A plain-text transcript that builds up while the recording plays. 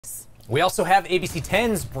We also have ABC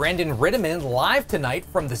 10's Brandon Rittiman live tonight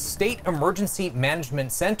from the State Emergency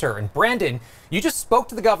Management Center. And Brandon, you just spoke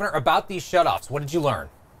to the governor about these shutoffs. What did you learn?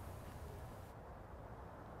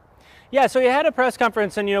 Yeah, so you had a press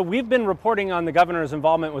conference, and we've been reporting on the governor's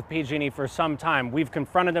involvement with PG&E for some time. We've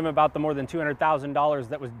confronted him about the more than $200,000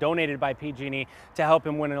 that was donated by PG&E to help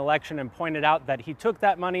him win an election, and pointed out that he took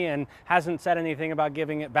that money and hasn't said anything about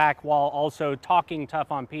giving it back, while also talking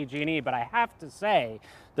tough on PG&E. But I have to say,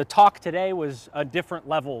 the talk today was a different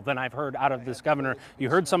level than I've heard out of this governor. You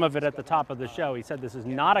heard some of it at the top of the show. He said this is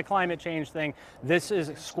not a climate change thing. This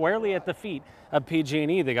is squarely at the feet of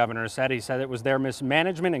PG&E, the governor said. He said it was their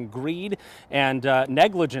mismanagement and greed and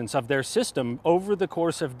negligence of their system over the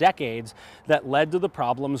course of decades that led to the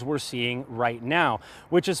problems we're seeing right now,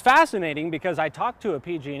 which is fascinating because I talked to a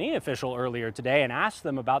PG&E official earlier today and asked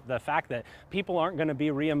them about the fact that people aren't going to be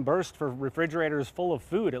reimbursed for refrigerators full of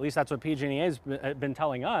food. At least that's what PG&E has been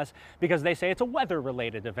telling us, because they say it's a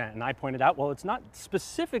weather-related event. And I pointed out, well, it's not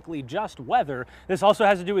specifically just weather. This also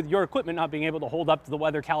has to do with your equipment not being able to hold up to the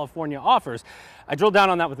weather California offers. I drilled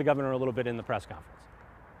down on that with the governor a little bit in the press conference.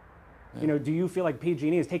 Yeah. Do you feel like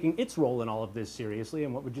PG&E is taking its role in all of this seriously,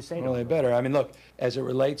 and what would you say to them? Well, they better. I mean, look, as it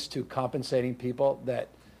relates to compensating people that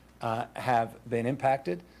have been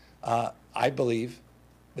impacted, I believe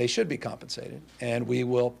they should be compensated, and we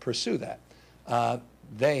will pursue that.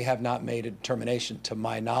 They have not made a determination, to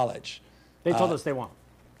my knowledge. They told us they won't.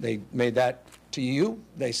 They made that to you.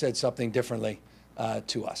 They said something differently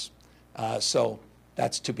to us. So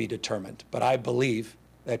that's to be determined. But I believe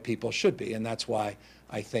that people should be, and that's why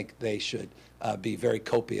I think they should be very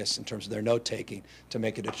copious in terms of their note-taking to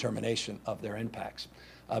make a determination of their impacts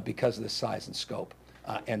because of the size and scope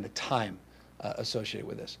and the time associated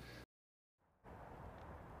with this.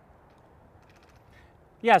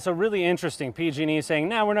 Yeah, so really interesting. PG&E is saying,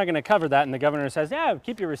 no, we're not going to cover that. And the governor says, yeah,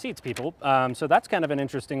 keep your receipts, people. So that's kind of an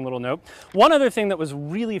interesting little note. One other thing that was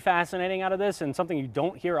really fascinating out of this, and something you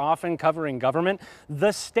don't hear often covering government,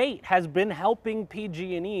 the state has been helping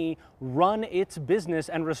PG&E run its business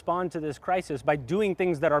and respond to this crisis by doing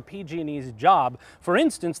things that are PG&E's job. For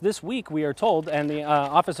instance, this week we are told, and the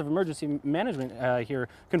Office of Emergency Management here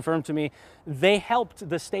confirmed to me, they helped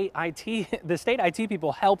the state IT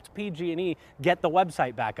people helped PG&E get the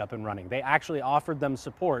website back up and running. They actually offered them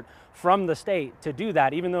support from the state to do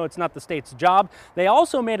that, even though it's not the state's job. They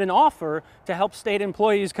also made an offer to help state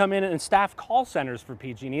employees come in and staff call centers for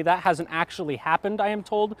PG&E. That hasn't actually happened, I am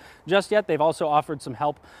told, just yet. They've also offered some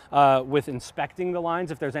help with inspecting the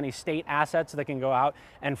lines, if there's any state assets that can go out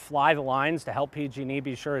and fly the lines to help PG&E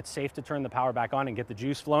be sure it's safe to turn the power back on and get the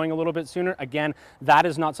juice flowing a little bit sooner. Again, that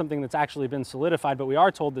is not something that's actually been solidified, but we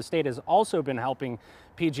are told the state has also been helping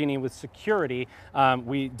PG&E with security.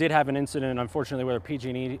 We did have an incident, unfortunately, where a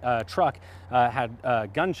PG&E truck had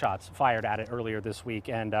gunshots fired at it earlier this week,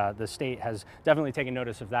 and the state has definitely taken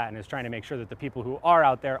notice of that and is trying to make sure that the people who are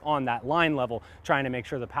out there on that line level trying to make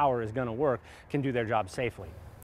sure the power is going to work can do their job safely.